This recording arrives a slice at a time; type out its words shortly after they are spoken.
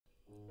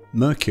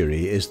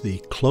Mercury is the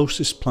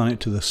closest planet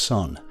to the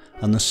Sun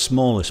and the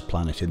smallest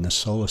planet in the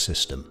solar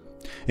system.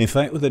 In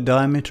fact, with a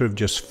diameter of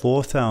just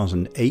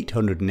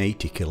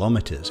 4,880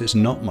 kilometers, it's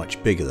not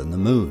much bigger than the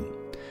Moon.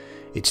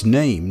 It's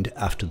named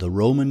after the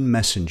Roman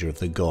messenger of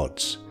the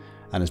gods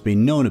and has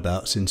been known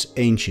about since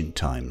ancient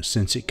times,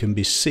 since it can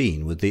be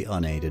seen with the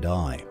unaided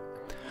eye.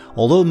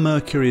 Although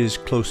Mercury is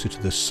closer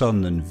to the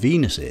Sun than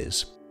Venus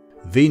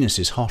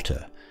is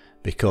hotter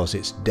because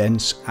its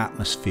dense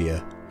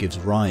atmosphere gives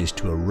rise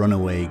to a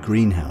runaway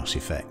greenhouse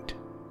effect.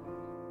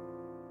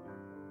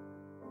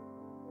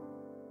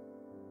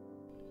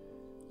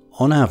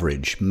 On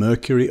average,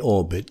 Mercury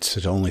orbits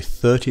at only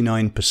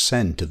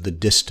 39% of the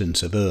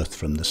distance of Earth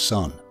from the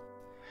Sun.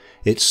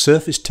 Its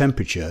surface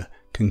temperature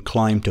can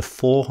climb to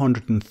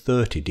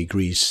 430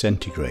 degrees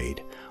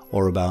centigrade,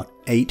 or about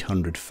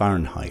 800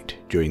 Fahrenheit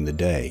during the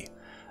day,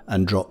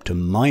 and drop to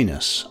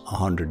minus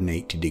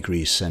 180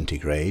 degrees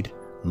centigrade,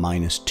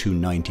 minus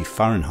 290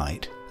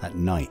 Fahrenheit at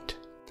night.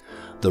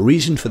 The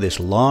reason for this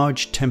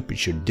large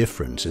temperature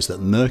difference is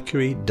that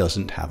Mercury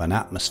doesn't have an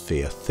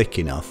atmosphere thick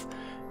enough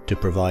to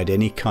provide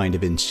any kind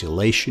of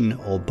insulation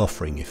or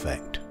buffering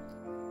effect.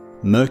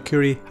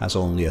 Mercury has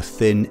only a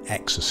thin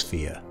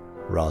exosphere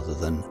rather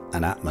than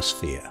an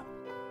atmosphere.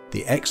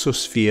 The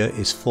exosphere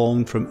is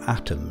formed from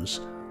atoms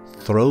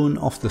thrown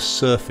off the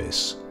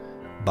surface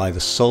by the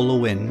solar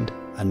wind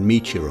and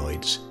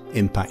meteoroids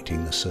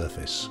impacting the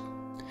surface.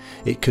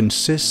 It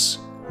consists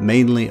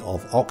mainly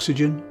of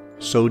oxygen,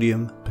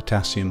 sodium,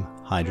 potassium,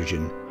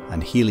 hydrogen,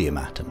 and helium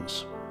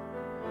atoms.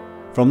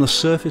 From the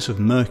surface of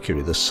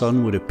Mercury, the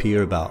Sun would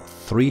appear about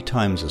 3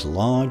 times as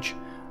large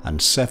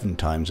and 7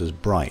 times as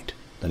bright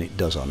than it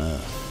does on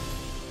Earth.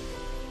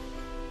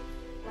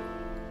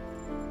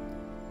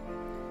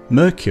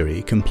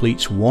 Mercury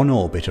completes one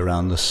orbit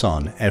around the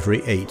Sun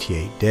every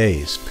 88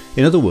 days.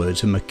 In other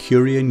words, a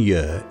Mercurian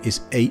year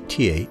is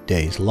 88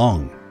 days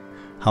long.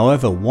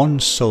 However, one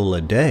solar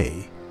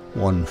day,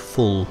 one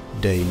full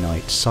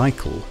day-night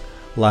cycle,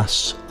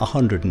 lasts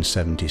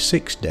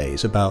 176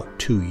 days, about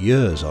 2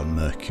 years on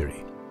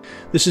Mercury.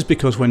 This is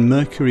because when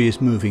Mercury is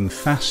moving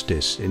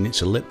fastest in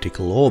its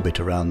elliptical orbit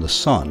around the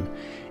Sun,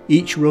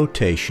 each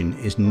rotation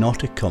is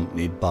not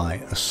accompanied by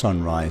a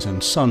sunrise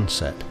and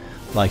sunset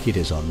like it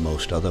is on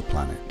most other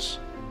planets.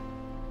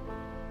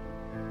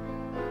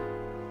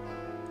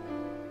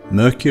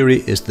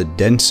 Mercury is the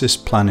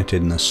densest planet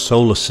in the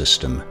solar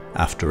system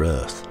after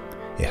Earth.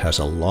 It has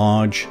a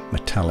large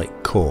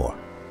metallic core.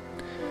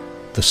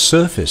 The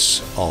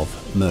surface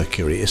of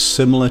Mercury is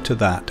similar to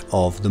that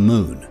of the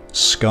Moon,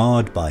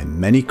 scarred by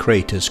many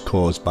craters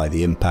caused by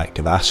the impact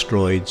of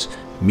asteroids,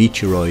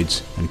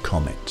 meteoroids, and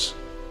comets.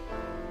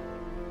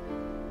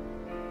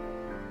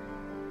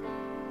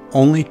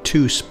 Only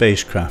 2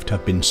 spacecraft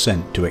have been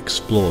sent to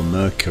explore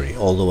Mercury,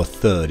 although a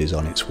third is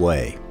on its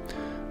way.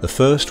 The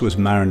first was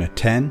Mariner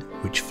 10,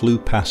 which flew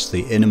past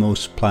the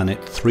innermost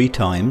planet 3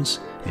 times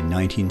in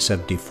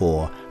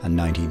 1974 and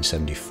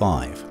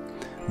 1975.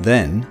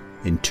 Then,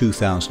 in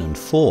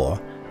 2004,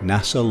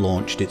 NASA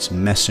launched its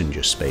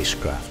Messenger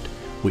spacecraft,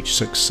 which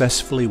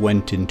successfully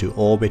went into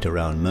orbit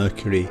around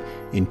Mercury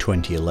in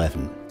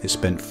 2011. It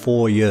spent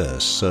 4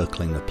 years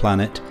circling the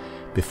planet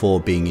before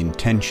being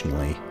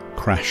intentionally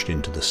crashed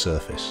into the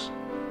surface.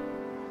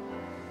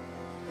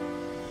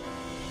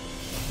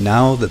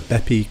 Now the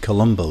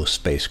Bepi-Colombo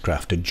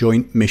spacecraft, a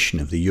joint mission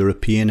of the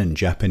European and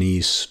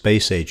Japanese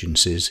space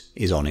agencies,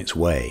 is on its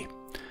way.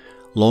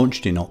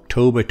 Launched in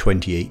October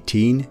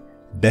 2018,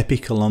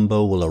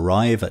 Bepi-Colombo will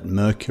arrive at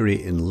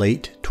Mercury in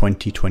late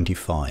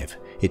 2025.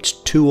 Its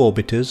 2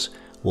 orbiters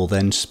will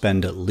then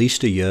spend at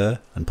least a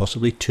year, and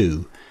possibly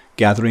 2,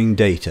 gathering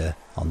data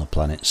on the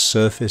planet's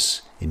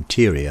surface,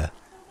 interior,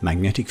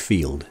 magnetic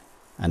field,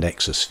 and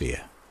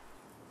exosphere.